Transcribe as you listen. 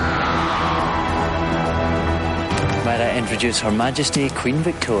might I introduce Her Majesty Queen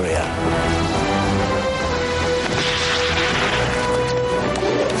Victoria.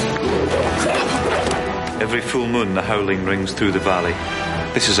 Every full moon, the howling rings through the valley.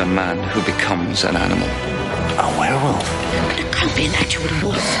 This is a man who becomes an animal. A werewolf? But it can't be an actual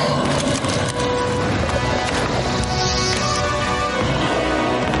wolf.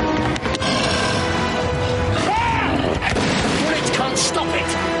 Stop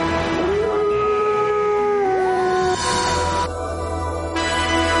it!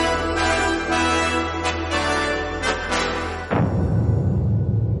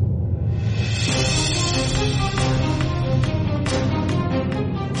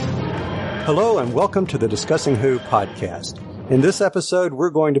 Hello and welcome to the Discussing Who podcast. In this episode, we're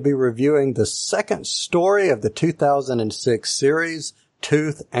going to be reviewing the second story of the 2006 series,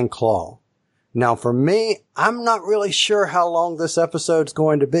 Tooth and Claw. Now, for me, I'm not really sure how long this episode's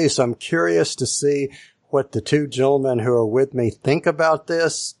going to be, so I'm curious to see what the two gentlemen who are with me think about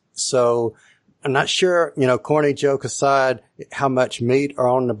this. So I'm not sure, corny joke aside, how much meat are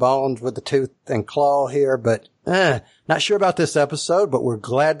on the bones with the Tooth and Claw here, but not sure about this episode, but we're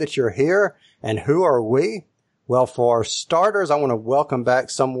glad that you're here. And who are we? Well, for starters, I want to welcome back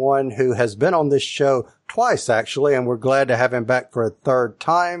someone who has been on this show twice, actually, and we're glad to have him back for a third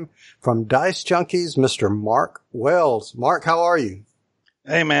time. From Dice Junkies, Mr. Mark Wells. Mark, how are you?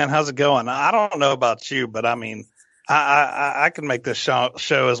 Hey, man, how's it going? I don't know about you, but I mean, I can make this show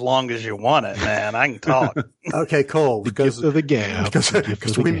as long as you want it, man. I can talk. Okay, cool. Because of the gab.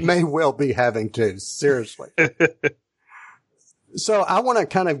 Because we may well be having to, seriously. So I want to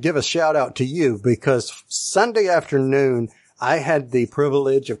kind of give a shout out to you because Sunday afternoon, I had the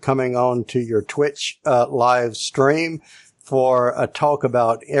privilege of coming on to your Twitch live stream for a talk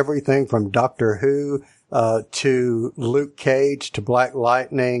about everything from Doctor Who to Luke Cage to Black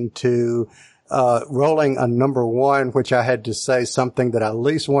Lightning to rolling a number one, which I had to say something that I at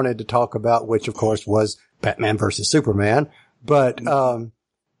least wanted to talk about, which of course was Batman versus Superman. But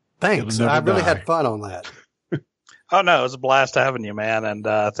thanks. I really had fun on that. Oh, no, it was a blast having you, man. And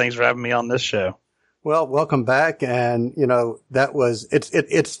thanks for having me on this show. Well, welcome back. And, that was,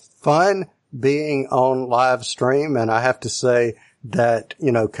 it's fun being on live stream. And I have to say that,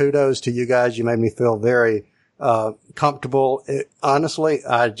 kudos to you guys. You made me feel very, comfortable. Honestly,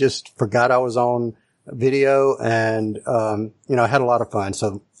 I just forgot I was on video and, I had a lot of fun.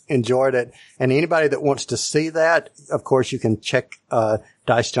 So enjoyed it. And anybody that wants to see that, of course, you can check,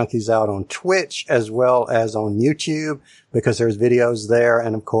 Dice Junkies out on Twitch as well as on YouTube because there's videos there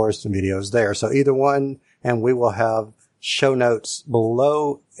and of course the videos there. So either one, and we will have show notes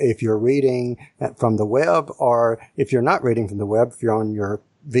below if you're reading from the web or if you're not reading from the web, if you're on your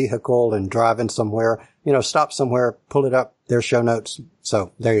vehicle and driving somewhere, stop somewhere, pull it up, there's show notes.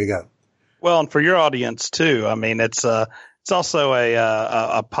 So there you go. Well, and for your audience too, I mean, it's also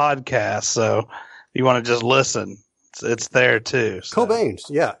a podcast. So if you want to just listen, it's there too. So. Cool beans.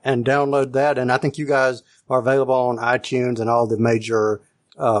 Yeah. And download that. And I think you guys are available on iTunes and all the major,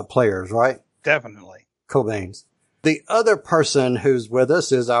 players, right? Definitely. Cool beans. The other person who's with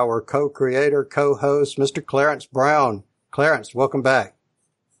us is our co-creator, co-host, Mr. Clarence Brown. Clarence, welcome back.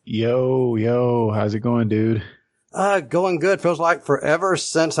 Yo, how's it going, dude? Going good. Feels like forever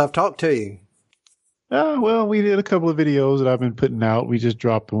since I've talked to you. Well, we did a couple of videos that I've been putting out. We just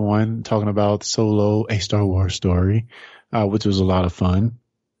dropped one talking about Solo, a Star Wars story, which was a lot of fun.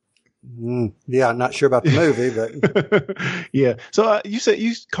 Yeah, I'm not sure about the movie, but yeah. So you said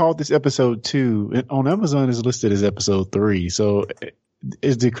you called this episode 2, and on Amazon is listed as episode 3. So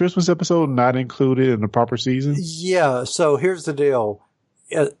is the Christmas episode not included in the proper season? Yeah. So here's the deal.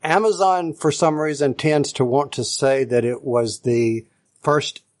 Amazon, for some reason, tends to want to say that it was the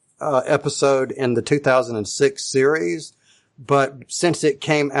first episode in the 2006 series, but since it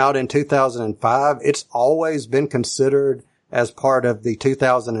came out in 2005, it's always been considered as part of the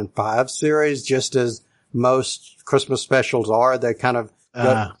 2005 series, just as most Christmas specials are. They kind of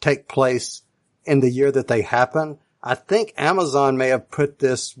take place in the year that they happen. I think Amazon may have put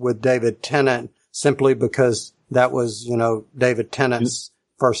this with David Tennant simply because that was, David Tennant's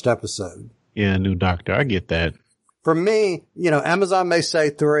first episode. Yeah, New Doctor. I get that. For me, Amazon may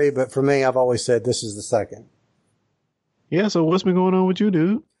say 3, but for me, I've always said this is the second. Yeah, so what's been going on with you,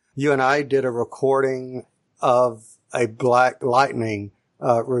 dude? You and I did a recording of a Black Lightning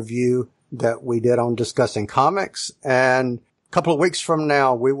review that we did on Discussing Comics. And a couple of weeks from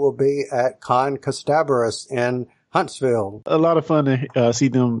now, we will be at Con Castabras in Huntsville. A lot of fun to see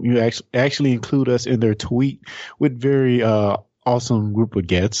them. You actually include us in their tweet with very awesome group of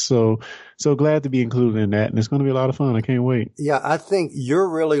guests. So glad to be included in that. And it's going to be a lot of fun. I can't wait. Yeah, I think you're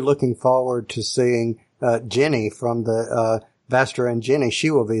really looking forward to seeing Jenny from the Vastra and Jenny. She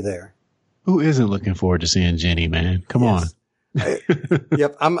will be there. Who isn't looking forward to seeing Jenny, man? Come on.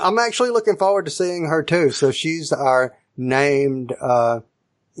 Yep. I'm actually looking forward to seeing her too. So she's our named,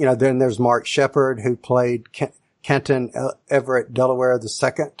 then there's Mark Shepard, who played Kenton Everett Delaware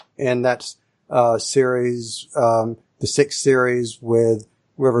II in that series, the 6th series with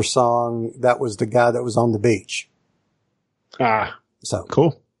River Song. That was the guy that was on the beach. So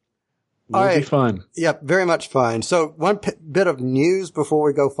cool. It'll be fun. Yep, very much fun. So one bit of news before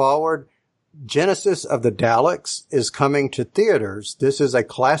we go forward. Genesis of the Daleks is coming to theaters. This is a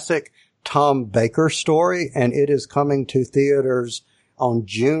classic Tom Baker story, and it is coming to theaters on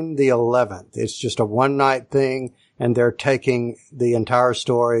June the 11th. It's just a one-night thing, and they're taking the entire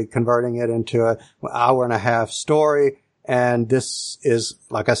story, converting it into an hour-and-a-half story, and this is,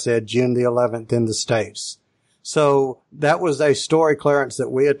 like I said, June the 11th in the States. So that was a story, Clarence, that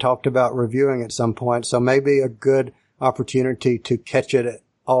we had talked about reviewing at some point, so maybe a good opportunity to catch it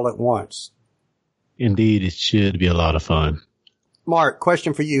all at once. Indeed, it should be a lot of fun. Mark,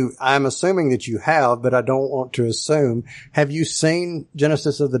 question for you. I'm assuming that you have, but I don't want to assume. Have you seen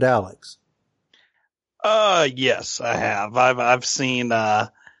Genesis of the Daleks? Yes, I have. I've seen,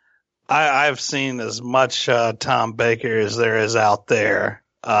 I've seen as much, Tom Baker as there is out there,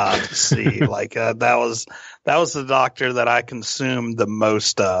 to see. That was the Doctor that I consumed the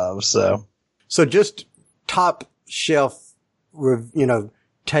most of, so. So just top shelf,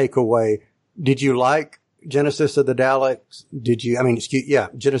 takeaway. Did you like Genesis of the Daleks?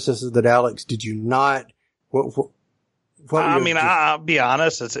 Genesis of the Daleks. Did you not? I'll be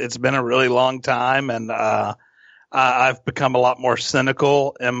honest. It's been a really long time, and I've become a lot more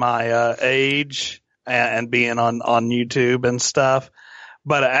cynical in my age and being on YouTube and stuff.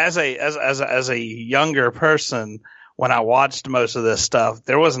 But as a younger person, when I watched most of this stuff,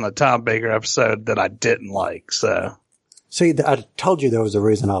 there wasn't a Tom Baker episode that I didn't like. So, see, I told you there was a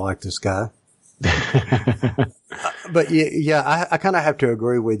reason I like this guy. But I kind of have to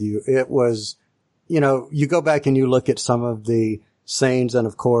agree with you. It was, you go back and you look at some of the scenes, and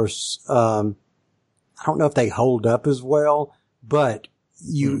of course, I don't know if they hold up as well, but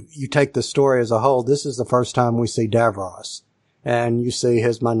you take the story as a whole. This is the first time we see Davros, and you see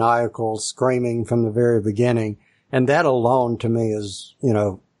his maniacal screaming from the very beginning. And that alone to me is,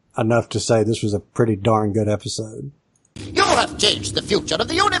 enough to say this was a pretty darn good episode. You have changed the future of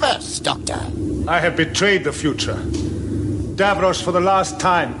the universe, Doctor. I have betrayed the future. Davros, for the last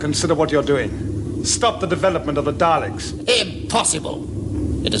time, consider what you're doing. Stop the development of the Daleks.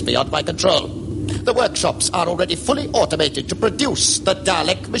 Impossible. It is beyond my control. The workshops are already fully automated to produce the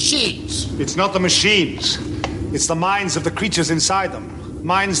Dalek machines. It's not the machines. It's the minds of the creatures inside them.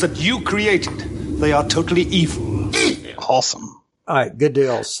 Minds that you created. They are totally evil. Awesome. All right, good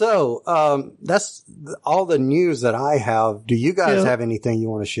deal. So, that's all the news that I have. Do you guys have anything you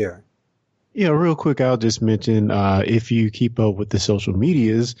want to share? Yeah, real quick, I'll just mention, if you keep up with the social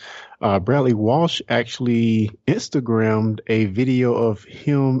medias, Bradley Walsh actually Instagrammed a video of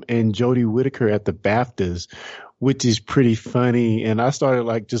him and Jodie Whittaker at the BAFTAs, which is pretty funny. And I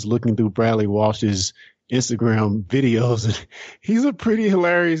started just looking through Bradley Walsh's Instagram videos, and he's a pretty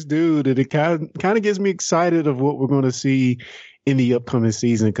hilarious dude. And it kind of gets me excited of what we're going to see in the upcoming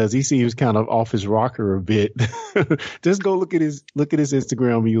season, because he seems kind of off his rocker a bit. Just go look at his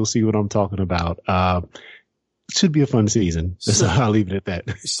Instagram and you'll see what I'm talking about. Should be a fun season. So I'll leave it at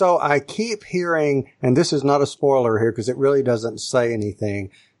that. So I keep hearing, and this is not a spoiler here because it really doesn't say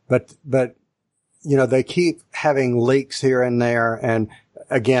anything, but they keep having leaks here and there. And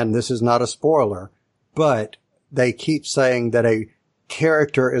again, this is not a spoiler, but they keep saying that a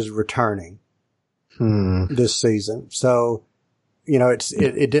character is returning this season. So,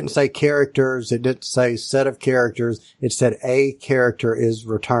 it didn't say characters. It didn't say set of characters. It said a character is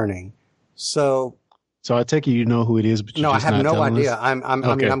returning. So I take it you know who it is, but I have no idea. I'm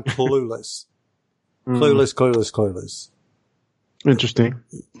clueless. Clueless. Interesting.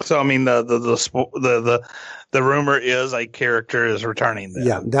 So, the rumor is a character is returning then.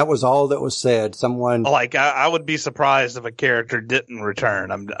 Yeah, that was all that was said. Someone I would be surprised if a character didn't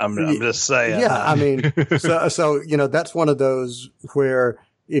return. I'm just saying. Yeah, so that's one of those where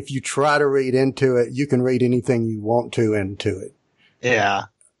if you try to read into it, you can read anything you want to into it. Yeah.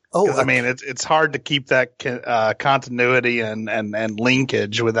 It's hard to keep that continuity and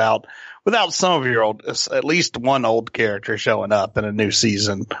linkage without some of your at least one old character showing up in a new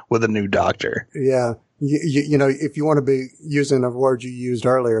season with a new Doctor. Yeah. If you want to be using a word you used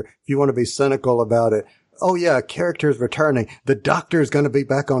earlier, if you want to be cynical about it, oh yeah, character's returning. The Doctor is going to be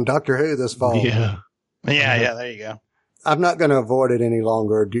back on Doctor Who this fall. Yeah. Yeah, there you go. I'm not going to avoid it any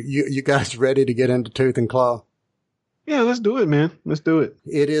longer. You guys ready to get into Tooth and Claw? Yeah, let's do it, man. Let's do it.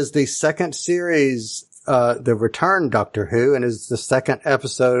 It is the second series, The Return Doctor Who, and is the second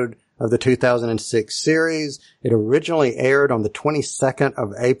episode of the 2006 series. It originally aired on the 22nd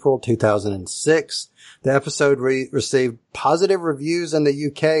of April, 2006. The episode received positive reviews in the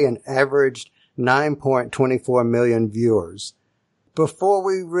UK and averaged 9.24 million viewers. Before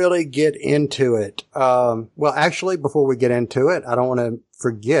we really get into it, before we get into it, I don't want to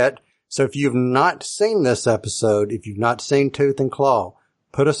forget. So if you've not seen this episode, if you've not seen Tooth and Claw,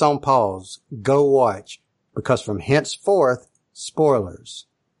 put us on pause, go watch, because from henceforth, spoilers.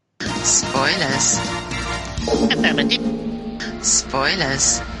 Spoilers. Affirmative.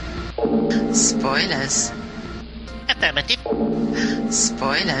 Spoilers. Spoilers. Affirmative.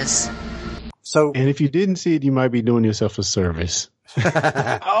 Spoilers. So, And if you didn't see it, you might be doing yourself a service.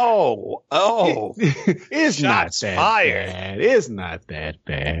 Oh, It's not Shots that fired. bad. It's not that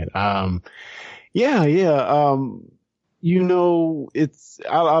bad. I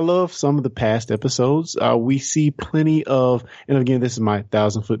love some of the past episodes. We see plenty of, and again, this is my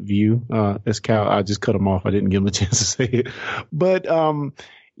 1,000-foot view. As Cal, I just cut him off. I didn't give him a chance to say it. But,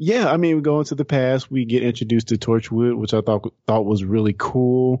 we go into the past. We get introduced to Torchwood, which I thought was really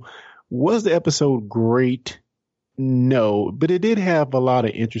cool. Was the episode great? No, but it did have a lot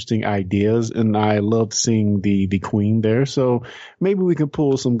of interesting ideas, and I loved seeing the Queen there. So maybe we can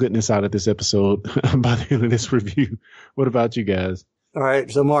pull some goodness out of this episode by the end of this review. What about you guys? all right.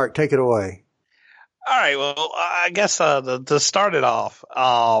 So Mark, take it away. All right. Well, I guess to start it off,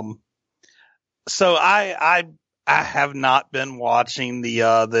 so I have not been watching the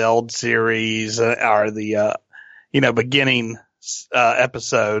old series or the beginning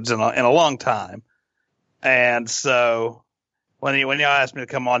episodes in a long time. And so when y'all asked me to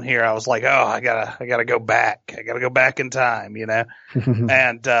come on here, I was like, oh, I gotta go back. I gotta go back in time,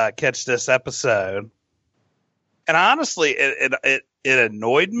 and catch this episode. And honestly, it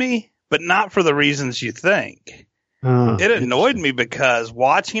annoyed me, but not for the reasons you think. It annoyed me because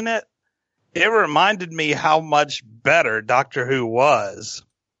watching it reminded me how much better Doctor Who was.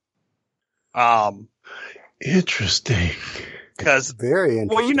 Interesting. Because Very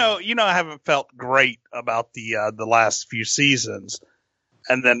interesting. well, I haven't felt great about the last few seasons,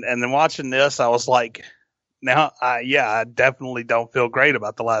 and then watching this, I was like, now, I definitely don't feel great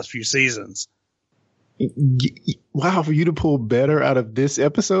about the last few seasons. Wow, for you to pull better out of this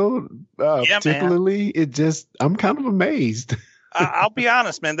episode, particularly, man. I'm kind of amazed. I'll be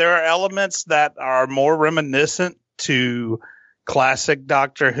honest, man. There are elements that are more reminiscent to classic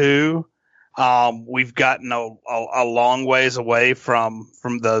Doctor Who. We've gotten a long ways away from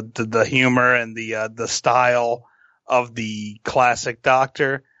the humor and the style of the classic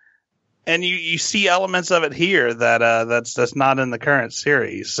Doctor, and you see elements of it here that's not in the current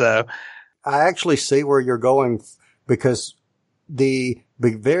series. So I actually see where you're going, because the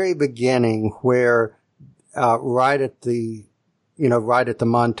very beginning, where right at the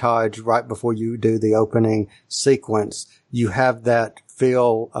montage, right before you do the opening sequence, you have that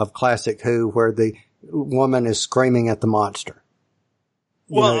feel of classic Who, where the woman is screaming at the monster.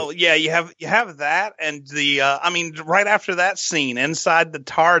 Yeah, you have that, and right after that scene inside the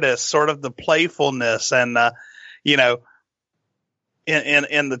TARDIS, sort of the playfulness and in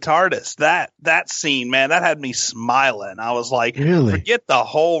the TARDIS, that scene, man, that had me smiling. I was like, really? Forget the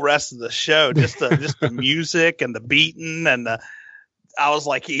whole rest of the show, just the music and the beating I was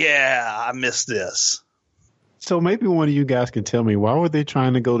like, yeah, I missed this. So maybe one of you guys can tell me, why were they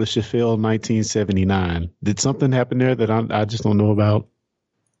trying to go to Sheffield 1979? Did something happen there that I just don't know about?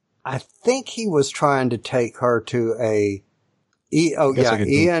 I think he was trying to take her to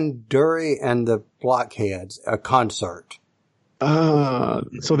Ian Dury and the Blockheads, a concert.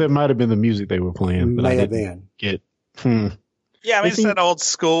 So that might have been the music they were playing. But May I have didn't been. get. Yeah, it's that old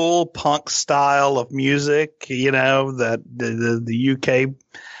school punk style of music, that the UK,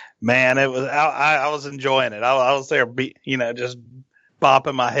 man, it was, I was enjoying it. I was there, just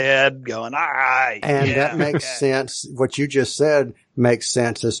bopping my head going, all right. And that makes sense. What you just said makes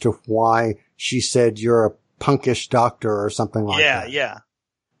sense as to why she said you're a punkish doctor or something like that. Yeah.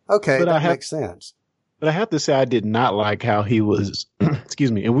 Okay, But that makes sense. But I have to say, I did not like how he was,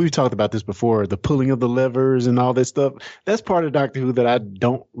 excuse me, and we've talked about this before, the pulling of the levers and all that stuff. That's part of Doctor Who that I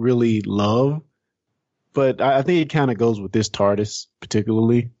don't really love. But I think it kind of goes with this TARDIS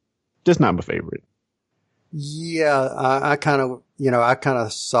particularly. Just not my favorite. Yeah, I kind of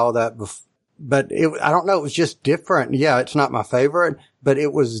saw that before. But I don't know, it was just different. Yeah, it's not my favorite, but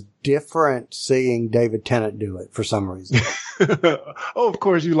it was different seeing David Tennant do it for some reason. Oh, of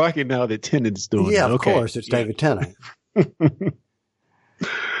course you like it now that Tennant's doing it. Yeah, of Okay. course, it's David Tennant.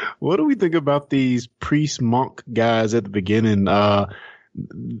 What do we think about these priest monk guys at the beginning?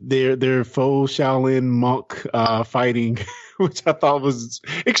 Their faux Shaolin monk fighting, which I thought was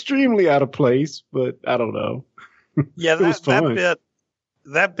extremely out of place, but I don't know. Yeah, It was fun.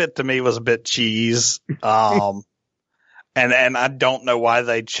 that bit to me was a bit cheese. And I don't know why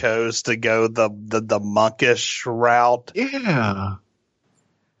they chose to go the monkish route. Yeah.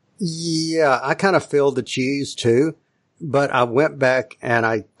 Yeah, I kind of feel the cheese too, but I went back and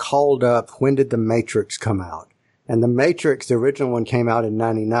I called up, when did The Matrix come out? And The Matrix, the original one, came out in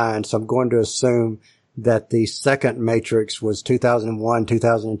 99, so I'm going to assume that the second Matrix was 2001,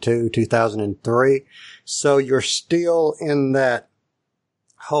 2002, 2003. So you're still in that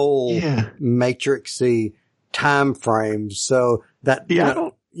whole Matrixy time frame. So that,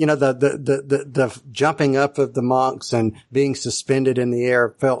 the jumping up of the monks and being suspended in the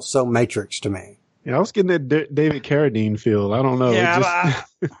air felt so Matrix to me. Yeah, I was getting that David Carradine feel. I don't know. Yeah,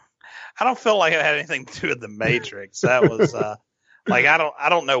 I don't feel like it had anything to do with the Matrix. That was I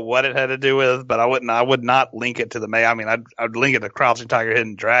don't know what it had to do with, but I would not link it to the I mean, I'd link it to Crouching Tiger,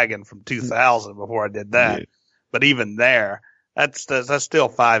 Hidden Dragon from 2000 before I did that. Yeah. But even there, that's still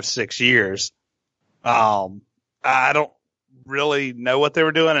 5-6 years. I don't really know what they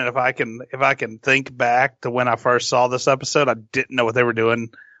were doing, and if I can think back to when I first saw this episode, I didn't know what they were doing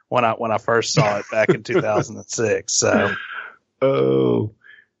when I first saw it back in 2006. So,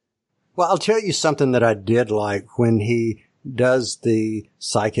 well, I'll tell you something that I did like when he does the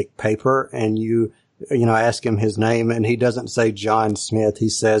psychic paper, and you ask him his name, and he doesn't say John Smith, he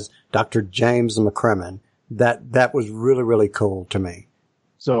says Dr. James McCrimmon. That was really, really cool to me.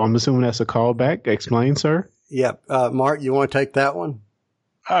 So I'm assuming that's a callback. Explain, sir. Yep. Mark, you want to take that one?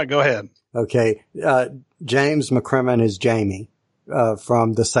 Go ahead. Okay. James McCrimmon is Jamie,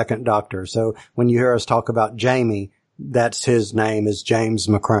 from the second Doctor. So when you hear us talk about Jamie, that's his name, is James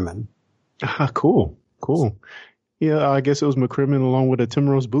McCrimmon. Cool. Yeah, I guess it was McCrimmon along with a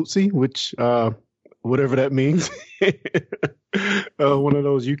Timrose Bootsy, which, whatever that means. One of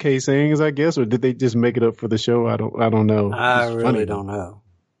those UK sayings, I guess, or did they just make it up for the show? I don't know. I really don't know.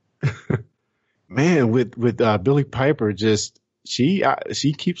 Man, with Billie Piper, just she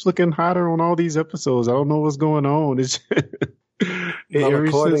keeps looking hotter on all these episodes. I don't know what's going on. It's well,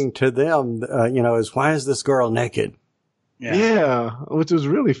 according to them, is why is this girl naked? Yeah, which was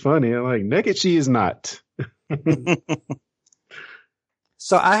really funny. I'm like, naked she is not.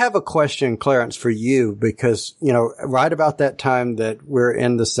 So I have a question, Clarence, for you, because, right about that time that we're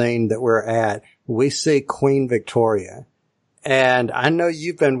in the scene that we're at, we see Queen Victoria. And I know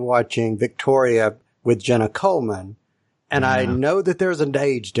you've been watching Victoria with Jenna Coleman. And I know that there's an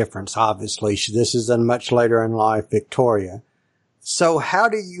age difference, obviously. This is a much later in life Victoria. So how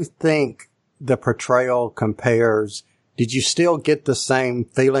do you think the portrayal compares? Did you still get the same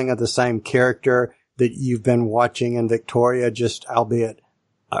feeling of the same character that you've been watching in Victoria, just albeit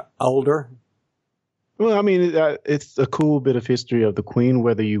older? Well, I mean, it's a cool bit of history of the Queen,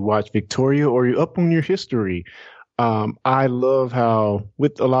 whether you watch Victoria or you're up on your history. I love how,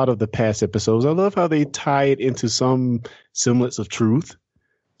 with a lot of the past episodes, I love how they tie it into some semblance of truth.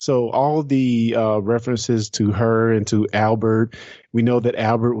 So all the references to her and to Albert, we know that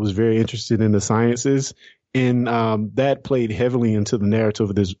Albert was very interested in the sciences, and that played heavily into the narrative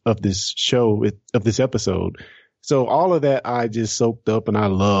of this show, of this episode. So all of that I just soaked up, and I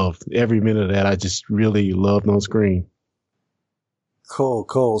loved every minute of that. I just really loved on screen.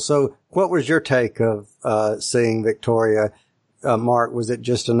 Cool. So what was your take of seeing Victoria, Mark? Was it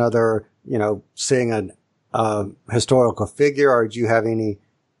just another, seeing a historical figure, or did you have any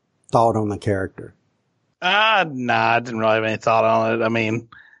thought on the character? I didn't really have any thought on it. I mean,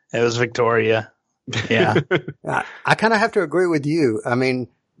 it was Victoria. Yeah. I kind of have to agree with you. I mean,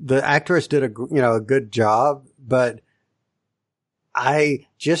 the actress did a good job, but I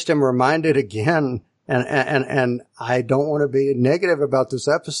just am reminded again, and I don't want to be negative about this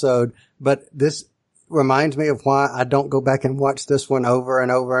episode, but this reminds me of why I don't go back and watch this one over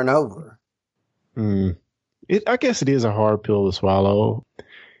and over and over. I guess it is a hard pill to swallow.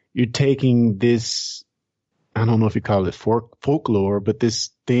 You're taking this, I don't know if you call it folklore, but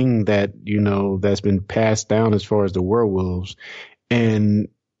this thing that, that's been passed down as far as the werewolves, and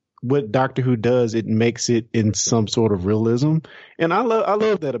what Doctor Who does, it makes it in some sort of realism. And I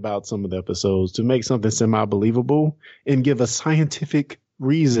love that about some of the episodes, to make something semi-believable and give a scientific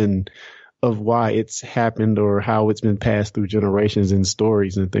reason of why it's happened or how it's been passed through generations in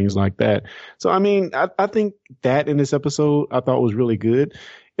stories and things like that. So, I mean, I think that in this episode I thought was really good,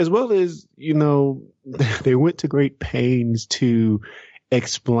 as well as, they went to great pains to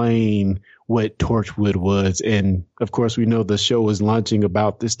explain what Torchwood was. And of course, we know the show is launching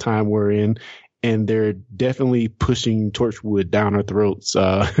about this time we're in, and they're definitely pushing Torchwood down our throats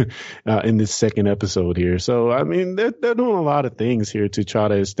in this second episode here. So, I mean, they're doing a lot of things here to try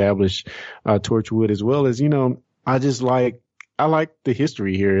to establish Torchwood, as well as, I like the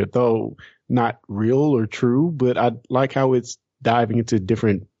history here, though not real or true, but I like how it's diving into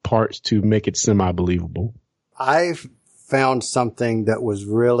different parts to make it semi-believable. I've found something that was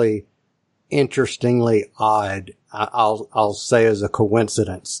really interestingly odd. I'll say as a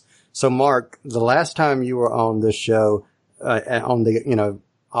coincidence. So, Mark, the last time you were on this show, on the,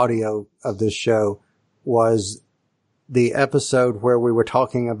 audio of this show, was the episode where we were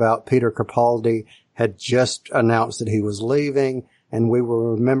talking about Peter Capaldi had just announced that he was leaving, and we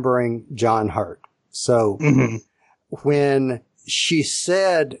were remembering John Hurt. So when she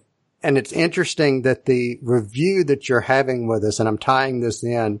said, and it's interesting that the review that you're having with us, and I'm tying this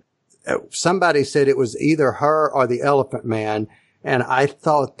in, somebody said it was either her or the Elephant Man. And I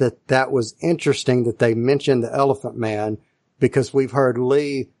thought that was interesting that they mentioned the Elephant Man, because we've heard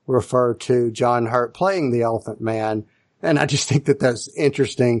Lee refer to John Hurt playing the Elephant Man. And I just think that that's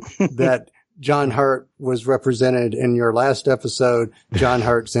interesting that John Hurt was represented in your last episode. John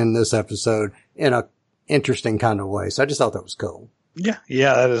Hurt's in this episode in a interesting kind of way. So I just thought that was cool. Yeah,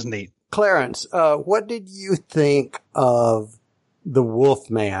 that is neat. Clarence, what did you think of the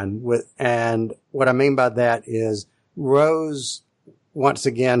Wolfman? And what I mean by that is Rose once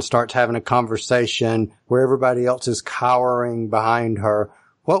again starts having a conversation where everybody else is cowering behind her.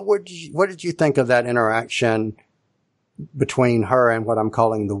 What did you think of that interaction between her and what I'm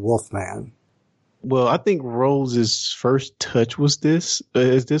calling the Wolfman? Well, I think Rose's first touch was this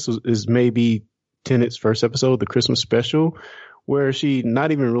is maybe Tennant's first episode, the Christmas special, where she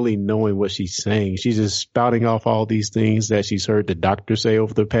not even really knowing what she's saying. She's just spouting off all these things that she's heard the doctor say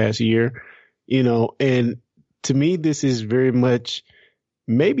over the past year, and to me, this is very much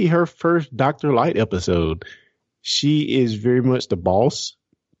maybe her first Dr. Light episode. She is very much the boss.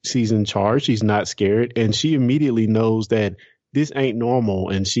 She's in charge. She's not scared. And she immediately knows that this ain't normal.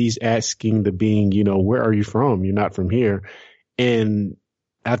 And she's asking the being, where are you from? You're not from here. And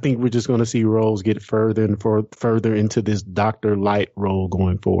I think we're just going to see Rose get further and further into this Dr. Light role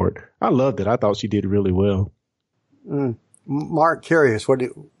going forward. I loved it. I thought she did really well. Mark, curious, what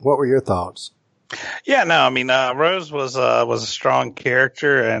were your thoughts? Yeah, no, I mean, Rose was a strong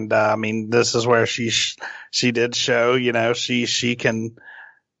character, and this is where she did show, she can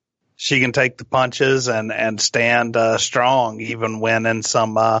take the punches and stand strong even when in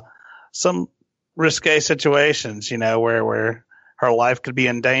some risque situations, where her life could be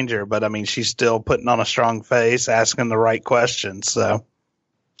in danger. But I mean, she's still putting on a strong face, asking the right questions. So,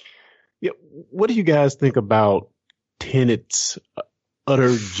 yeah, what do you guys think about Tennant's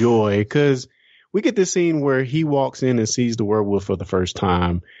utter joy? Because we get this scene where he walks in and sees the werewolf for the first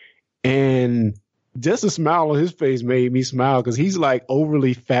time, and just a smile on his face made me smile, because he's like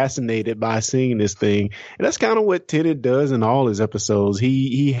overly fascinated by seeing this thing. And that's kind of what Tennant does in all his episodes.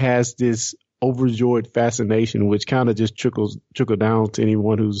 He has this overjoyed fascination, which kind of just trickle down to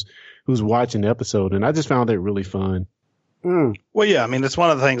anyone who's watching the episode. And I just found that really fun. Well, yeah, I mean, it's one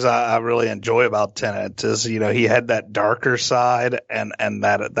of the things I really enjoy about Tennant is, he had that darker side and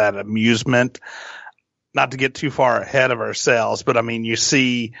that amusement. Not to get too far ahead of ourselves, but I mean, you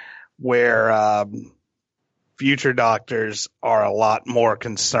see where future doctors are a lot more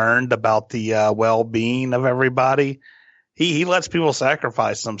concerned about the well-being of everybody. He lets people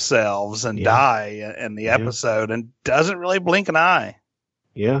sacrifice themselves and die in the episode and doesn't really blink an eye.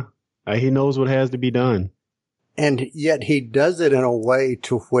 Yeah, he knows what has to be done. And yet he does it in a way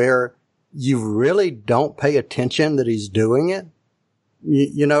to where you really don't pay attention that he's doing it.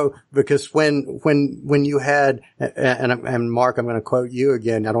 Because when you had, and Mark, I'm going to quote you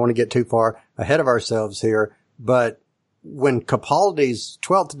again. I don't want to get too far ahead of ourselves here, but when Capaldi's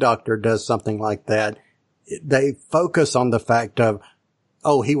 12th Doctor does something like that, they focus on the fact of,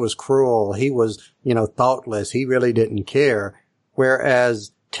 oh, he was cruel. He was, thoughtless. He really didn't care.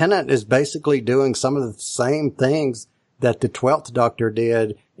 Whereas Tennant is basically doing some of the same things that the 12th Doctor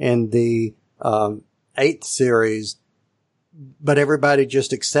did in the 8th series, but everybody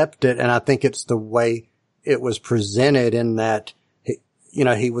just accepted it. And I think it's the way it was presented in that,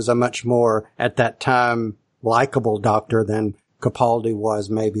 he was a much more, at that time, likable Doctor than Capaldi was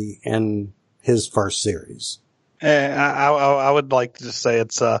maybe in his first series. I would like to say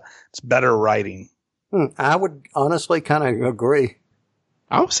it's better writing. I would honestly kind of agree.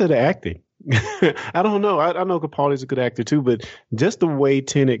 I would say the acting. I don't know. I know Capaldi's a good actor too, but just the way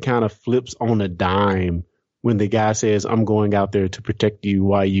Tennant kind of flips on a dime when the guy says, I'm going out there to protect you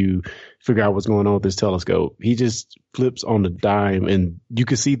while you figure out what's going on with this telescope. He just flips on the dime, and you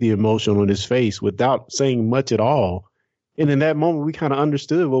can see the emotion on his face without saying much at all. And in that moment, we kind of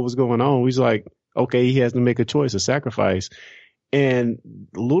understood what was going on. We was like, okay, he has to make a choice, a sacrifice. And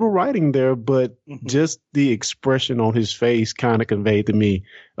a little writing there, but just the expression on his face kind of conveyed to me,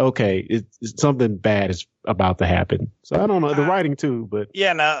 okay, it's something bad is about to happen. So I don't know, the writing too, but.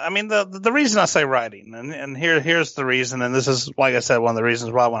 Yeah, no, I mean, the reason I say writing, and here's the reason, and this is, like I said, one of the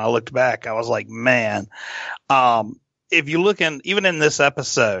reasons why when I looked back, I was like, man, if you look even in this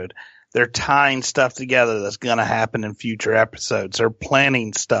episode, they're tying stuff together that's going to happen in future episodes. They're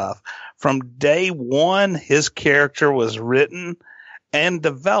planning stuff. From day one, his character was written and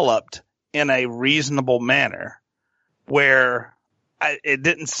developed in a reasonable manner where it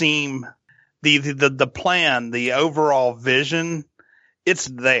didn't seem the plan, the overall vision, it's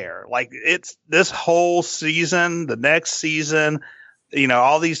there. Like it's this whole season, the next season,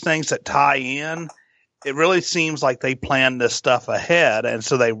 all these things that tie in. It really seems like they planned this stuff ahead, and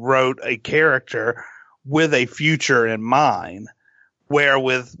so they wrote a character with a future in mind. Where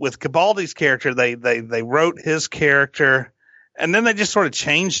with Capaldi's character, they wrote his character, and then they just sort of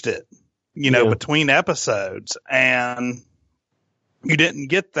changed it, between episodes, and you didn't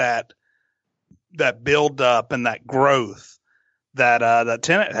get that build up and that growth that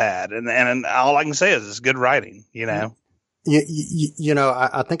Tennant had, and all I can say is it's good writing, I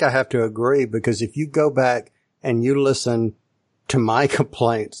think I have to agree, because if you go back and you listen to my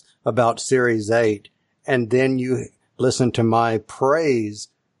complaints about Series 8, and then you listen to my praise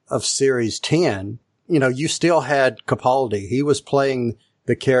of Series 10, you still had Capaldi. He was playing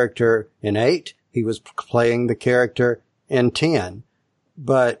the character in 8. He was playing the character in 10.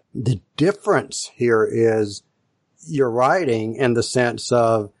 But the difference here is your writing in the sense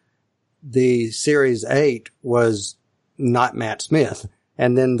of the Series 8 was not Matt Smith.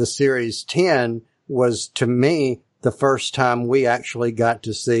 And then the Series 10 was, to me, the first time we actually got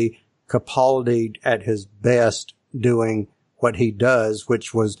to see Capaldi at his best doing what he does,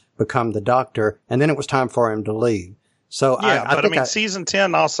 which was become the Doctor. And then it was time for him to leave. So yeah, I think season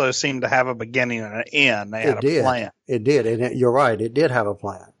 10 also seemed to have a beginning and an end. They had a plan. It did. And you're right. It did have a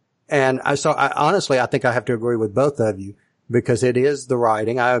plan. And honestly, I think I have to agree with both of you, because it is the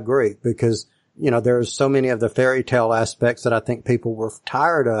writing. I agree, because there's so many of the fairy tale aspects that I think people were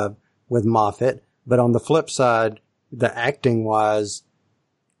tired of with Moffat. But on the flip side, the acting wise,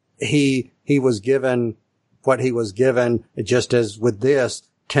 he was given what he was given, just as with this,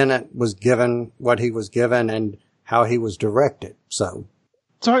 Tennant was given what he was given and how he was directed. So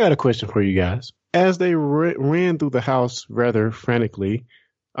I got a question for you guys. As they ran through the house rather frantically,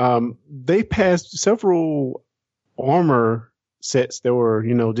 they passed several armor sets that were,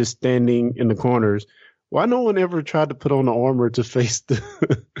 just standing in the corners. Why no one ever tried to put on the armor to face the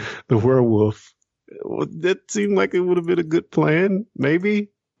werewolf? That seemed like it would have been a good plan. Maybe.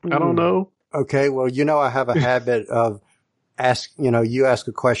 I don't know. Okay. Well, I have a habit of you ask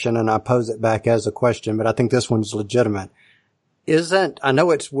a question and I pose it back as a question, but I think this one's legitimate. I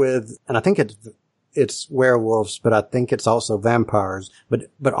know it's with, and I think it's werewolves, but I think it's also vampires,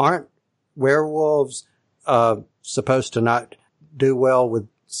 but aren't werewolves, supposed to not do well with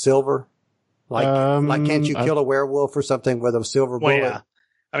silver? Like can't you kill a werewolf or something with a silver bullet? Yeah.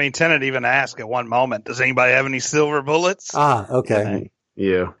 I mean, Tennant even asked at one moment, does anybody have any silver bullets? Ah, okay.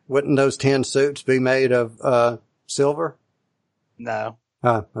 Yeah. Wouldn't those 10 suits be made of, silver? No.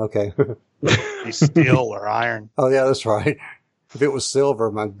 Ah, okay. Be steel or iron. Oh yeah, that's right. If it was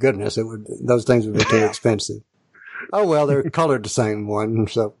silver, my goodness, those things would be too expensive. Oh well, they're colored the same one,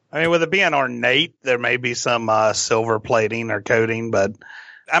 so. I mean, with it being ornate, there may be some, silver plating or coating, but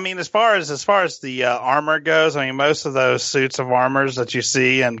I mean, as far as the armor goes, I mean, most of those suits of armors that you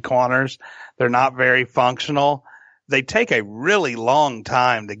see in corners, they're not very functional. They take a really long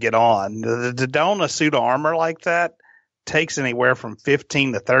time to get on. To don a suit of armor like that takes anywhere from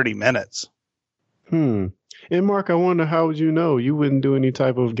 15 to 30 minutes. And Mark, I wonder, how would you know? You wouldn't do any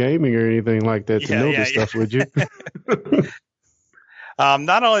type of gaming or anything like that to know this stuff, would you?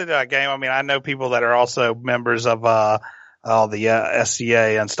 Not only do I game, I mean, I know people that are also members of the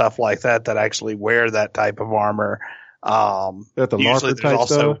SCA and stuff like that actually wear that type of armor. That the marker type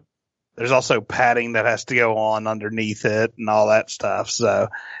stuff? There's also padding that has to go on underneath it and all that stuff. So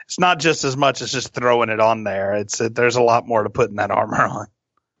it's not just as much as just throwing it on there. There's a lot more to putting that armor on.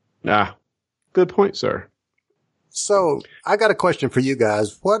 Ah, good point, sir. So I got a question for you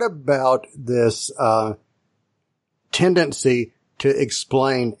guys. What about this tendency to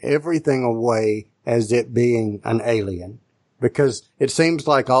explain everything away as it being an alien? Because it seems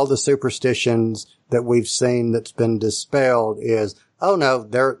like all the superstitions that we've seen that's been dispelled is, oh no,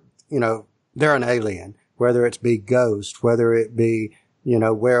 they're an alien, whether it be ghosts, whether it be,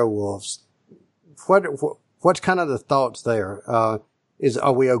 werewolves. What's kind of the thoughts there?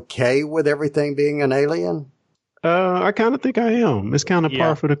 Are we okay with everything being an alien? I kind of think I am. It's kind of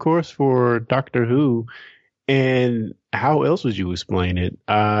par for the course for Doctor Who. And how else would you explain it?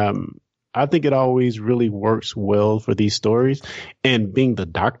 I think it always really works well for these stories. And being the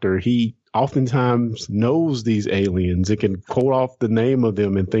Doctor, he oftentimes knows these aliens. It can quote off the name of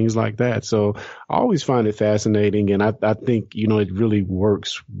them and things like that. So I always find it fascinating. And I think, it really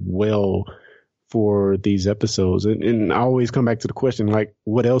works well for these episodes. And I always come back to the question, like,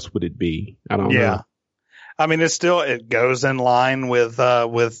 what else would it be? I don't know. I mean, it goes in line with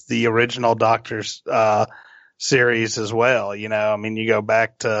the original Doctor's series as well. I mean, you go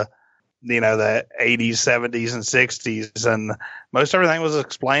back to, the 80s, 70s, and 60s, and most everything was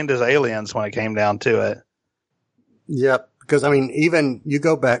explained as aliens when it came down to it. Yep. Because, I mean, even you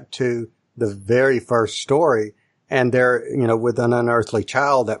go back to the very first story, and there, with An Unearthly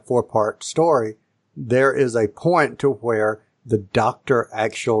Child, that 4-part story, there is a point to where the Doctor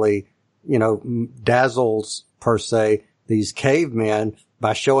actually, dazzles, per se, these cavemen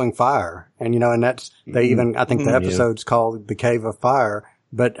by showing fire. And, and that's, they even, I think the episode's called The Cave of Fire.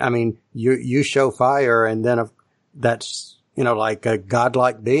 But, I mean, you show fire, and then that's, like a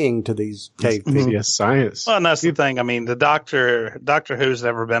godlike being to these cave people. Yes, science. Well, and that's the thing. I mean, the Doctor Who's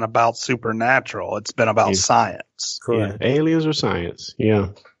never been about supernatural. It's been about science. Correct. Yeah, aliens or science.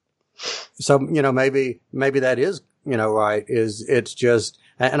 Yeah. So, maybe that is, right, it's just,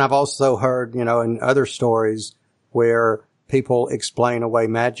 and I've also heard, in other stories where people explain away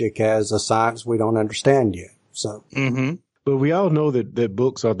magic as a science we don't understand yet. So. Mm-hmm. But we all know that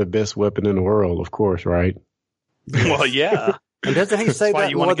books are the best weapon in the world, of course, right? Well, yeah. And doesn't he say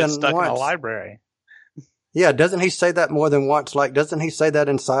that more than stuck once? In a library. Yeah, doesn't he say that more than once? Like, doesn't he say that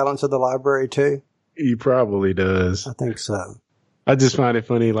in Silence of the Library too? He probably does. I think so. I just find it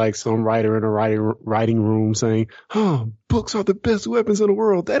funny, like some writer in a writing room saying, "Oh, books are the best weapons in the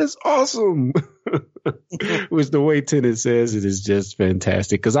world. That is awesome." Which the way Tennant says it is just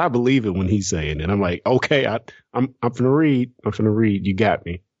fantastic, because I believe it when he's saying it. I'm like, okay, I'm finna read. I'm finna read. You got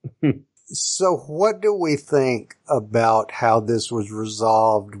me. So what do we think about how this was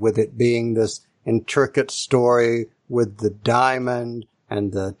resolved, with it being this intricate story with the diamond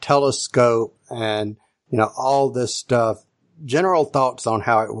and the telescope and, all this stuff? General thoughts on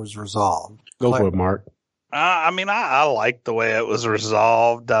how it was resolved. Go for it, Mark. I mean, I like the way it was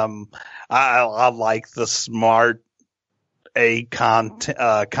resolved. I like the smart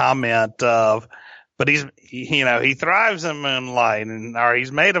comment of, but he thrives in moonlight, or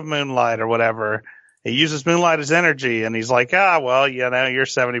he's made of moonlight or whatever. He uses moonlight as energy, and he's like, well, you're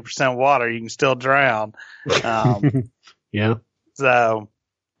 70% water. You can still drown. Yeah. So.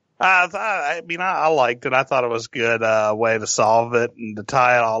 I mean, I liked it. I thought it was a good way to solve it and to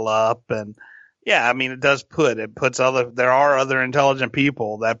tie it all up. And yeah, I mean, there are other intelligent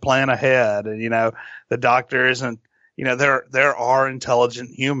people that plan ahead. And, the Doctor isn't, there are intelligent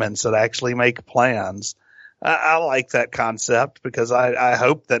humans that actually make plans. I like that concept, because I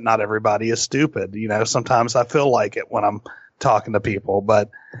hope that not everybody is stupid. Sometimes I feel like it when I'm talking to people, but,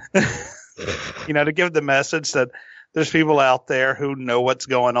 to give the message that there's people out there who know what's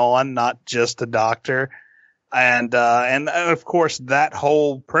going on, not just a Doctor. And of course, that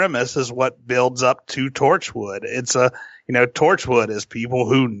whole premise is what builds up to Torchwood. It's Torchwood is people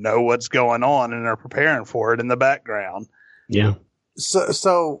who know what's going on and are preparing for it in the background. Yeah.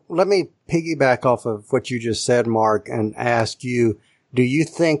 So let me piggyback off of what you just said, Mark, and ask you, do you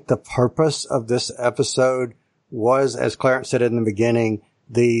think the purpose of this episode was, as Clarence said in the beginning,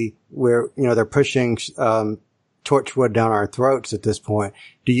 they're pushing, Torchwood down our throats at this point?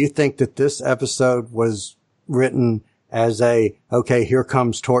 Do you think that this episode was written as okay, here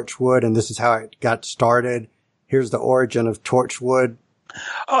comes Torchwood, and this is how it got started? Here's the origin of Torchwood.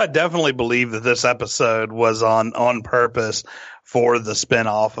 Oh, I definitely believe that this episode was on purpose for the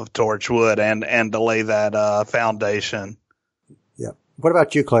spinoff of Torchwood and to lay that foundation. Yeah. What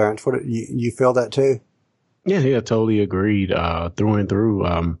about you, Clarence? You feel that too? Yeah, totally agreed. Through and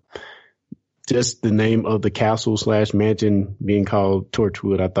through. Just the name of the castle / mansion being called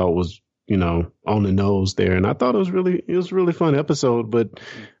Torchwood, I thought was, on the nose there. And I thought it was a really fun episode, but,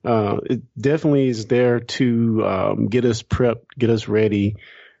 it definitely is there to, get us prepped, get us ready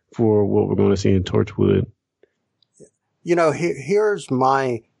for what we're going to see in Torchwood. Here's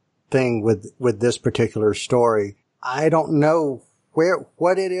my thing with this particular story. I don't know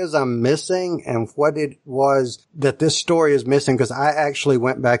what it is I'm missing and what it was that this story is missing. Cause I actually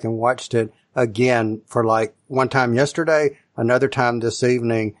went back and watched it again for like one time yesterday, another time this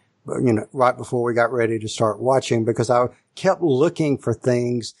evening, right before we got ready to start watching, because I kept looking for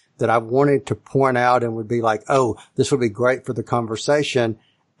things that I wanted to point out and would be like, oh, this would be great for the conversation.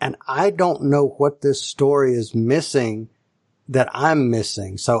 And I don't know what this story is missing that I'm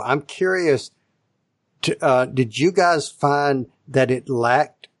missing. So I'm curious, did you guys find that it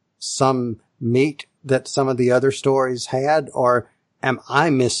lacked some meat that some of the other stories had, or am I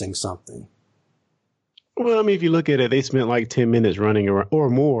missing something? Well, I mean, if you look at it, they spent like 10 minutes running around or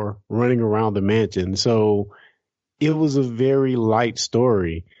more running around the mansion. So it was a very light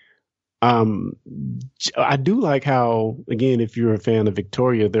story. I do like how, again, if you're a fan of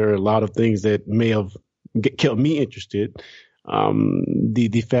Victoria, there are a lot of things that may have kept me interested.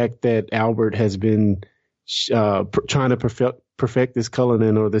 The fact that Albert has been trying to perfect this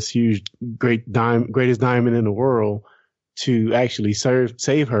Cullinan, or this huge, greatest diamond in the world, to actually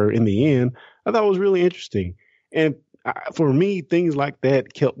save her in the end, I thought was really interesting. And for me, things like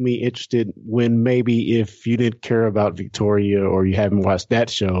that kept me interested when maybe if you didn't care about Victoria or you haven't watched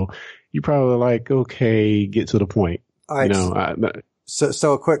that show, you probably like, okay, get to the point. All right.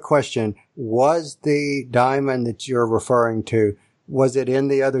 So a quick question. Was the diamond that you're referring to, was it in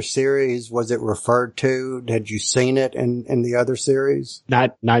the other series? Was it referred to? Had you seen it in the other series?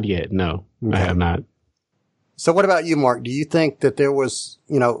 Not yet. No, okay. I have not. So what about you, Mark? Do you think that there was,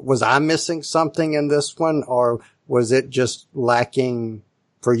 was I missing something in this one, or was it just lacking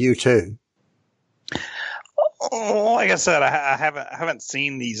for you too? Like I said, I haven't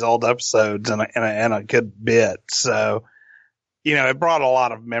seen these old episodes in a good bit. So, it brought a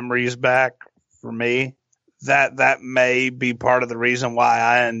lot of memories back for me. That may be part of the reason why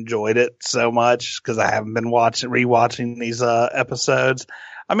I enjoyed it so much, because I haven't been rewatching these episodes.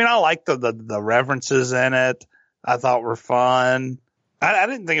 I mean, I like the references in it. I thought were fun. I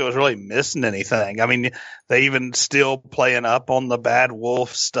didn't think it was really missing anything. I mean, they even still playing up on the bad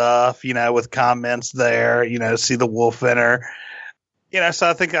wolf stuff, with comments there, see the wolf in her. So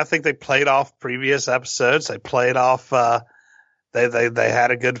I think they played off previous episodes. They played off, they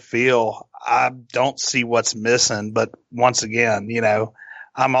had a good feel. I don't see what's missing, but once again,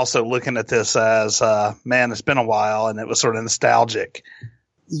 I'm also looking at this as, man, it's been a while and it was sort of nostalgic.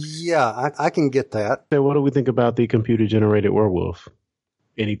 Yeah, I can get that. So what do we think about the computer generated werewolf?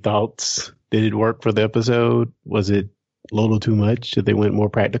 Any thoughts? Did it work for the episode? Was it a little too much? Did they went more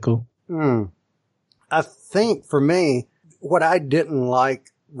practical? I think for me, what I didn't like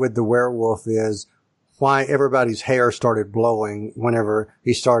with the werewolf is why everybody's hair started blowing whenever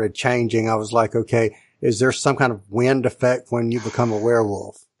he started changing. I was like, okay, is there some kind of wind effect when you become a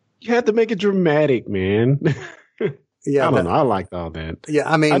werewolf? You had to make it dramatic, man. Yeah, I don't know. I liked all that. Yeah,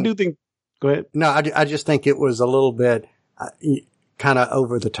 I mean, I do think. Go ahead. No, I just think it was a little bit kind of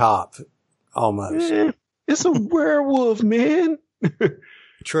over the top, almost. It's a werewolf, man.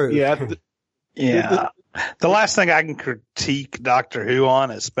 True. Yeah. Yeah. The last thing I can critique Doctor Who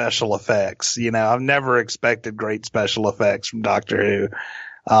on is special effects. I've never expected great special effects from Doctor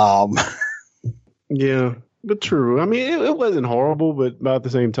Who. Yeah. But true. I mean, it wasn't horrible, but by the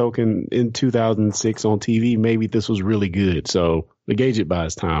same token, in 2006 on TV, maybe this was really good. So we gauge it by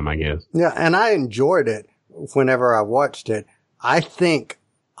its time, I guess. Yeah, and I enjoyed it whenever I watched it.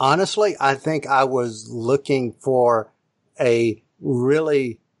 Honestly, I think I was looking for a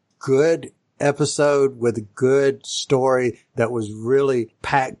really good episode with a good story that was really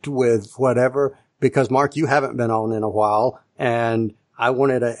packed with whatever, because Mark, you haven't been on in a while, and I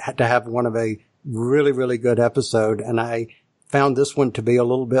wanted to have one of a really, really good episode, and I found this one to be a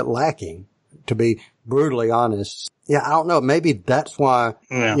little bit lacking, to be brutally honest. Yeah, I don't know. Maybe that's why,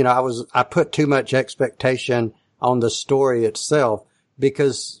 I put too much expectation on the story itself,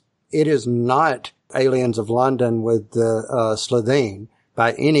 because it is not Aliens of London with Slitheen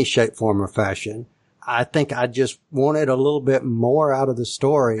by any shape, form, or fashion. I think I just wanted a little bit more out of the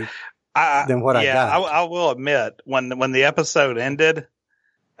story than what I got. I will admit, when the episode ended,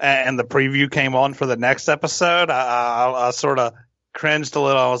 and the preview came on for the next episode, I sort of cringed a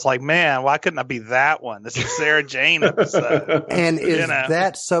little. I was like, man, why couldn't I be that one? This is Sarah Jane episode. And is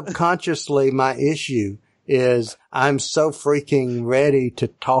that subconsciously my issue? Is I'm so freaking ready to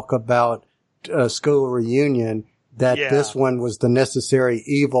talk about School Reunion that this one was the necessary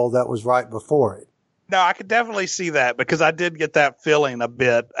evil that was right before it. No, I could definitely see that, because I did get that feeling a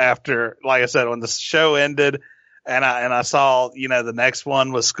bit after, like I said, when the show ended. And I saw, the next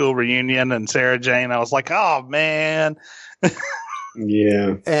one was School Reunion and Sarah Jane. I was like, oh, man.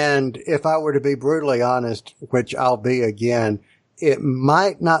 Yeah. And if I were to be brutally honest, which I'll be again, it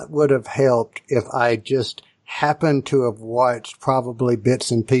might not would have helped if I just happened to have watched probably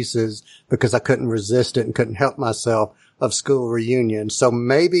bits and pieces because I couldn't resist it and couldn't help myself of School Reunion. So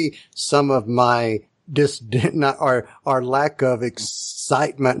maybe some of my or lack of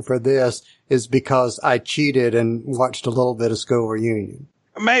excitement for this is because I cheated and watched a little bit of School Reunion.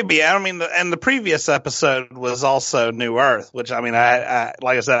 Maybe. I mean, and the previous episode was also New Earth, which, I mean, I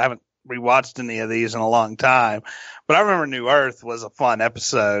like I said, I haven't rewatched any of these in a long time, but I remember New Earth was a fun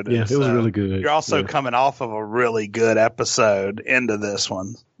episode. Yeah, it was really good. You're also coming off of a really good episode into this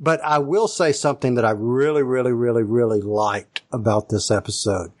one. But I will say something that I really, really, really, really liked about this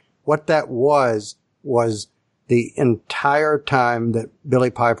episode. What that was the entire time that Billie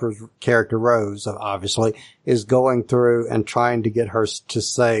Piper's character, Rose, obviously, is going through and trying to get her to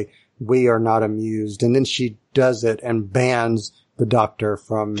say, we are not amused. And then she does it and bans the doctor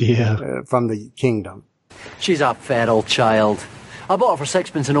from the kingdom. She's a fair old child. I bought her for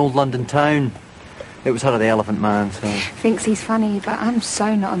sixpence in old London town. It was her of the Elephant Man, so... Thinks he's funny, but I'm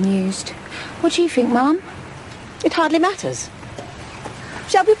so not amused. What do you think, Mum? It hardly matters.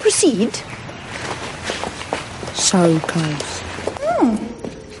 Shall we proceed? So close.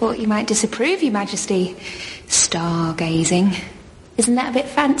 Thought you might disapprove, Your Majesty. Stargazing. Isn't that a bit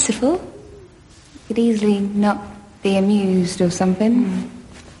fanciful? Could easily not be amused or something.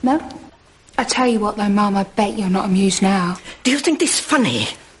 No? I tell you what though, Mum, I bet you're not amused now. Do you think this funny?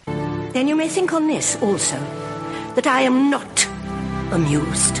 Then you may think on this also, that I am not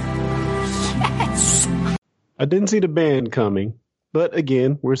amused. Yes! I didn't see the band coming, but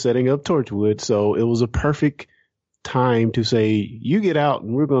again, we're setting up Torchwood, so it was a perfect time to say, you get out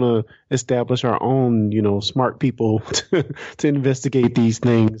and we're going to establish our own, smart people to investigate these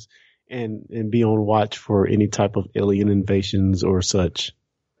things and be on watch for any type of alien invasions or such.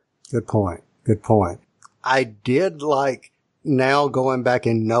 Good point. I did like now going back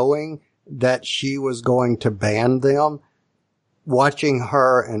and knowing that she was going to ban them, watching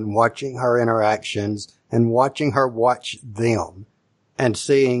her interactions and watching her watch them and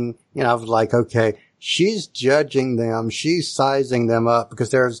seeing, I was like, okay, she's judging them. She's sizing them up because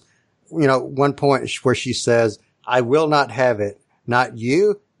there's, one point where she says, I will not have it. Not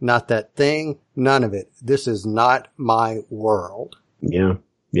you, not that thing, none of it. This is not my world. Yeah.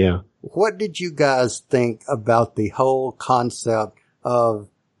 What did you guys think about the whole concept of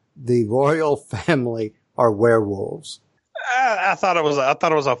the royal family are werewolves? I thought it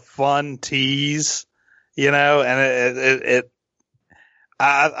was a fun tease, and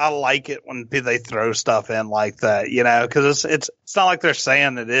I like it when they throw stuff in like that, because it's not like they're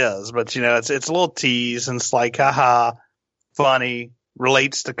saying it is, but it's a little tease and it's like, haha, funny,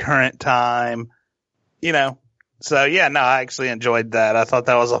 relates to current time, So yeah, no, I actually enjoyed that. I thought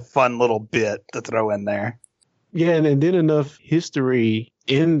that was a fun little bit to throw in there. Yeah, and then enough history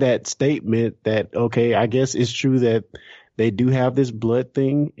in that statement that, okay, I guess it's true that they do have this blood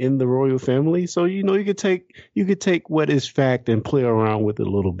thing in the royal family. So, you could take what is fact and play around with it a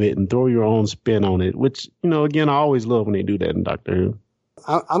little bit and throw your own spin on it, which, again, I always love when they do that in Doctor Who.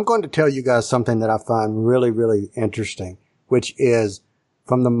 I'm going to tell you guys something that I find really, really interesting, which is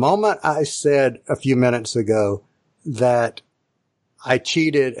from the moment I said a few minutes ago that I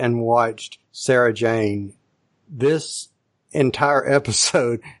cheated and watched Sarah Jane, this entire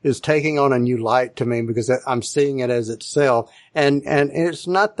episode is taking on a new light to me because I'm seeing it as itself. And it's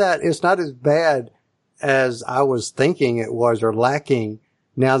not as bad as I was thinking it was or lacking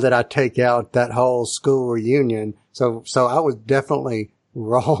now that I take out that whole School Reunion. So I was definitely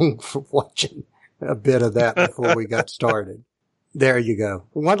wrong for watching a bit of that before we got started. There you go.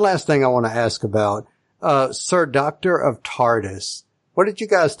 One last thing I want to ask about, Sir Doctor of TARDIS. What did you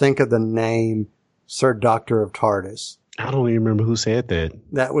guys think of the name Sir Doctor of TARDIS? I don't even remember who said that.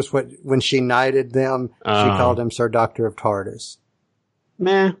 That was when she knighted them, she called him Sir Doctor of TARDIS.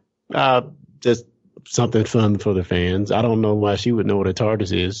 Just something fun for the fans. I don't know why she would know what a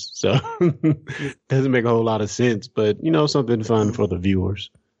TARDIS is, so doesn't make a whole lot of sense, but something fun for the viewers.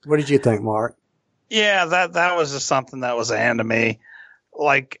 What did you think, Mark? Yeah, that was just something that was a hand to me.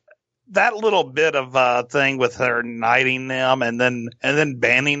 Like that little bit of thing with her knighting them and then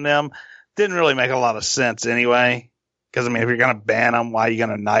banning them didn't really make a lot of sense anyway. Because, if you're going to ban them, why are you going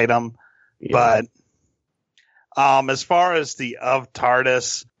to knight them? Yeah. But as far as the of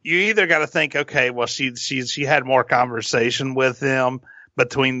TARDIS, you either got to think, okay, well, she had more conversation with him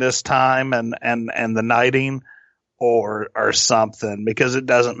between this time and the knighting or something, because it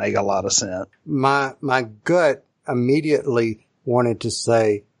doesn't make a lot of sense. My gut immediately wanted to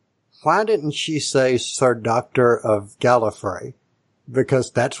say, why didn't she say Sir Doctor of Gallifrey? Because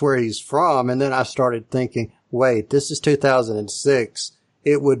that's where he's from. And then I started thinking, wait, this is 2006,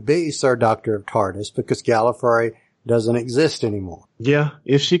 it would be Sir Doctor of TARDIS because Gallifrey doesn't exist anymore. Yeah,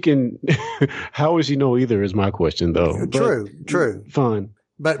 if she can, how would she know either is my question, though. True. Fine.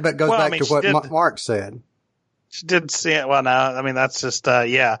 But goes back to what Mark said. She did see it. Well, no, I mean, that's just,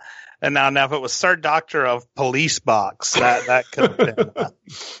 yeah. And now if it was Third Doctor of Police Box, that could have been,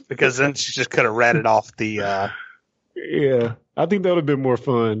 because then she just could have read it off the, Yeah, I think that would have been more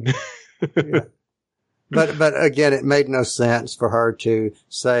fun. Yeah. But again, it made no sense for her to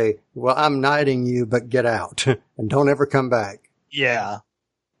say, well, I'm knighting you, but get out and don't ever come back. Yeah.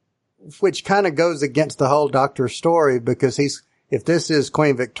 Which kind of goes against the whole Doctor story because if this is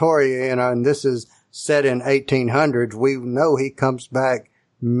Queen Victoria, and this is set in 1800s, we know he comes back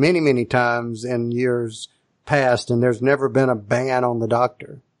many, many times in years past, and there's never been a ban on the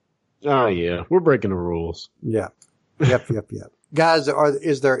Doctor. Oh, yeah. We're breaking the rules. Yeah. Yep. Guys,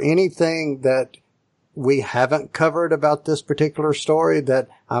 is there anything that we haven't covered about this particular story that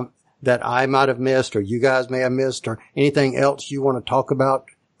I might have missed, or you guys may have missed, or anything else you want to talk about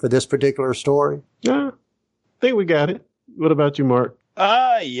for this particular story? Yeah, I think we got it. What about you, Mark?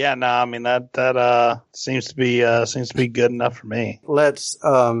 Yeah, no, I mean, that seems to be good enough for me. Let's,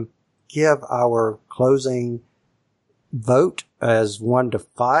 give our closing vote as 1 to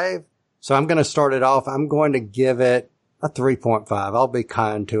 5. So I'm going to start it off. I'm going to give it a 3.5. I'll be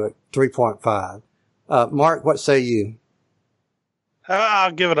kind to it. 3.5. Mark, what say you?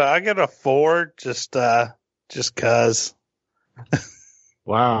 I'll give it a 4, just cause.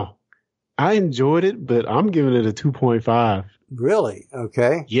 Wow. I enjoyed it, but I'm giving it a 2.5. Really?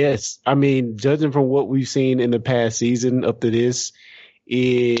 Okay. Yes. I mean, judging from what we've seen in the past season up to this,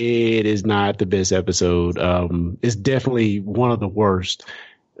 it is not the best episode. It's definitely one of the worst.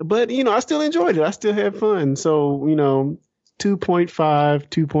 But, I still enjoyed it. I still had fun. So, 2.5,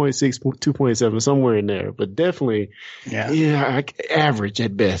 2.6, 2.7, somewhere in there. But definitely, average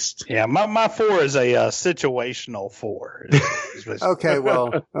at best. Yeah, my 4 is a situational 4. Okay,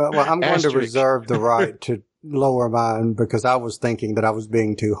 well, I'm going to reserve the right to lower mine because I was thinking that I was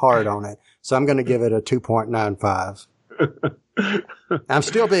being too hard on it. So I'm going to give it a 2.95. I'm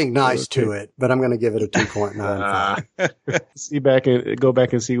still being nice to it, but I'm going to give it a 2.95. Go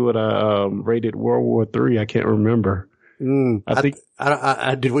back and see what I rated World War III. I can't remember. I think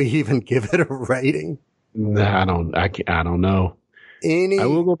did we even give it a rating? Nah, I don't know. I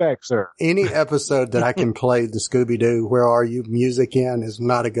will go back, sir. Any episode that I can play the Scooby-Doo Where Are You music in is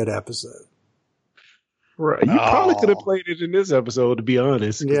not a good episode. Right. You probably could have played it in this episode, to be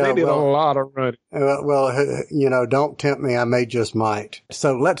honest. Yeah, they did a lot of running. Don't tempt me. I may just might.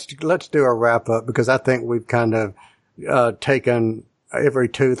 So let's do a wrap up because I think we've kind of taken every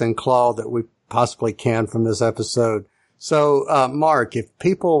tooth and claw that we possibly can from this episode. So, Mark, if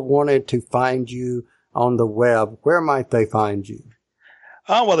people wanted to find you on the web, where might they find you?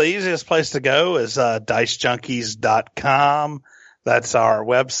 Oh, well, the easiest place to go is dicejunkies.com. That's our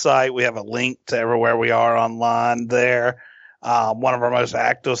website. We have a link to everywhere we are online there. One of our most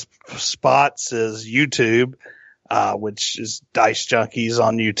active spots is YouTube, which is Dice Junkies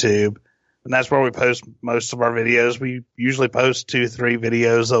on YouTube. And that's where we post most of our videos. We usually post 2-3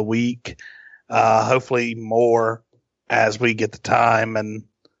 videos a week, hopefully more as we get the time and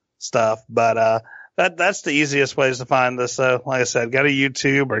stuff. But that's the easiest ways to find us. So, like I said, go to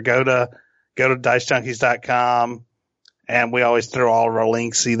YouTube or go to dicejunkies.com. And we always throw all of our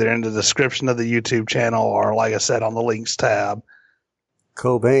links either in the description of the YouTube channel or, like I said, on the links tab.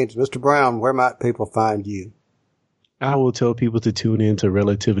 Cool beans. Mr. Brown, where might people find you? I will tell people to tune in to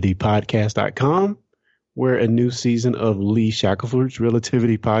relativitypodcast.com, where a new season of Lee Shackelford's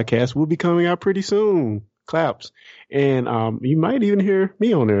Relativity Podcast will be coming out pretty soon. Claps. And you might even hear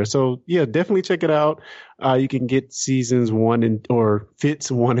me on there. So, yeah, definitely check it out. You can get seasons 1 or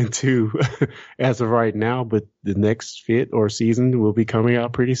fits 1 and 2 as of right now, but the next fit or season will be coming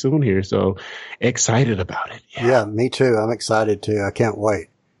out pretty soon here. So excited about it. Yeah, me too. I'm excited too. I can't wait.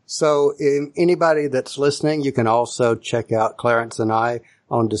 So anybody that's listening, you can also check out Clarence and I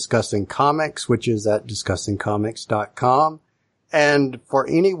on Discussing Comics, which is at discussingcomics.com. And for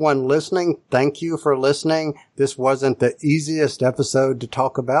anyone listening, thank you for listening. This wasn't the easiest episode to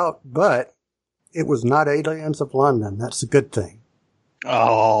talk about, but it was not Aliens of London. That's a good thing.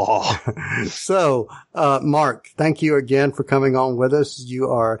 Oh. So, Mark, thank you again for coming on with us. You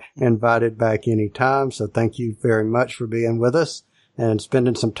are invited back anytime. So thank you very much for being with us and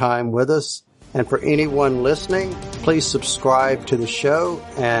spending some time with us. And for anyone listening, please subscribe to the show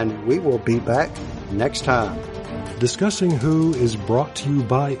and we will be back next time. Discussing Who is brought to you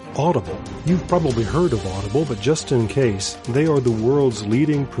by Audible. You've probably heard of Audible, but just in case, they are the world's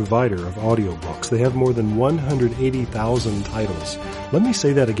leading provider of audiobooks. They have more than 180,000 titles. Let me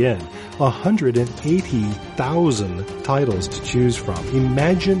say that again. 180,000 titles to choose from.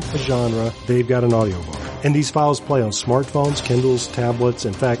 Imagine a genre, they've got an audiobook. And these files play on smartphones, Kindles, tablets,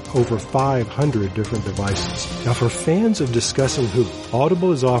 in fact, over 500 different devices. Now, for fans of Discussing Who,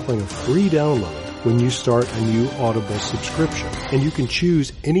 Audible is offering a free download when you start a new Audible subscription. And you can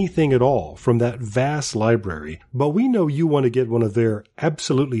choose anything at all from that vast library. But we know you want to get one of their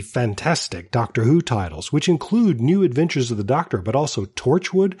absolutely fantastic Doctor Who titles, which include New Adventures of the Doctor, but also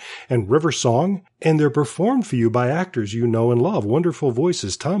Torchwood and River Song. And they're performed for you by actors you know and love. Wonderful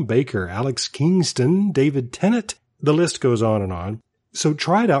voices: Tom Baker, Alex Kingston, David Tennant. The list goes on and on. So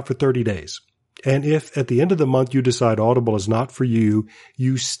try it out for 30 days. And if at the end of the month you decide Audible is not for you,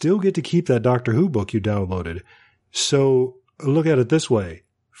 you still get to keep that Doctor Who book you downloaded. So look at it this way.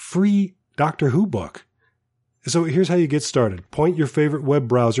 Free Doctor Who book. So here's how you get started. Point your favorite web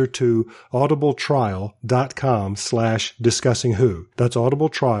browser to audibletrial.com/discussingwho. That's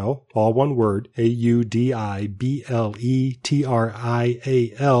audibletrial, all one word,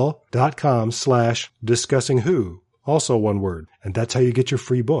 audibletrial.com/discussingwho, also one word. And that's how you get your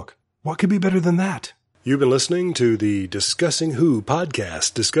free book. What could be better than that? You've been listening to the Discussing Who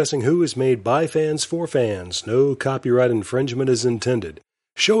podcast. Discussing Who is made by fans for fans. No copyright infringement is intended.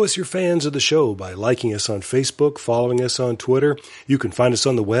 Show us you're fans of the show by liking us on Facebook, following us on Twitter. You can find us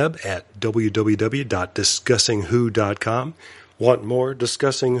on the web at www.discussingwho.com. Want more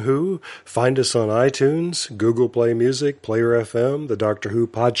Discussing Who? Find us on iTunes, Google Play Music, Player FM, the Doctor Who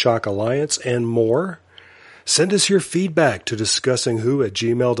Podshock Alliance, and more. Send us your feedback to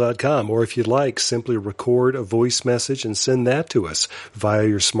discussingwho@gmail.com, or if you'd like, simply record a voice message and send that to us via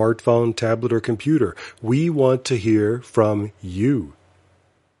your smartphone, tablet, or computer. We want to hear from you.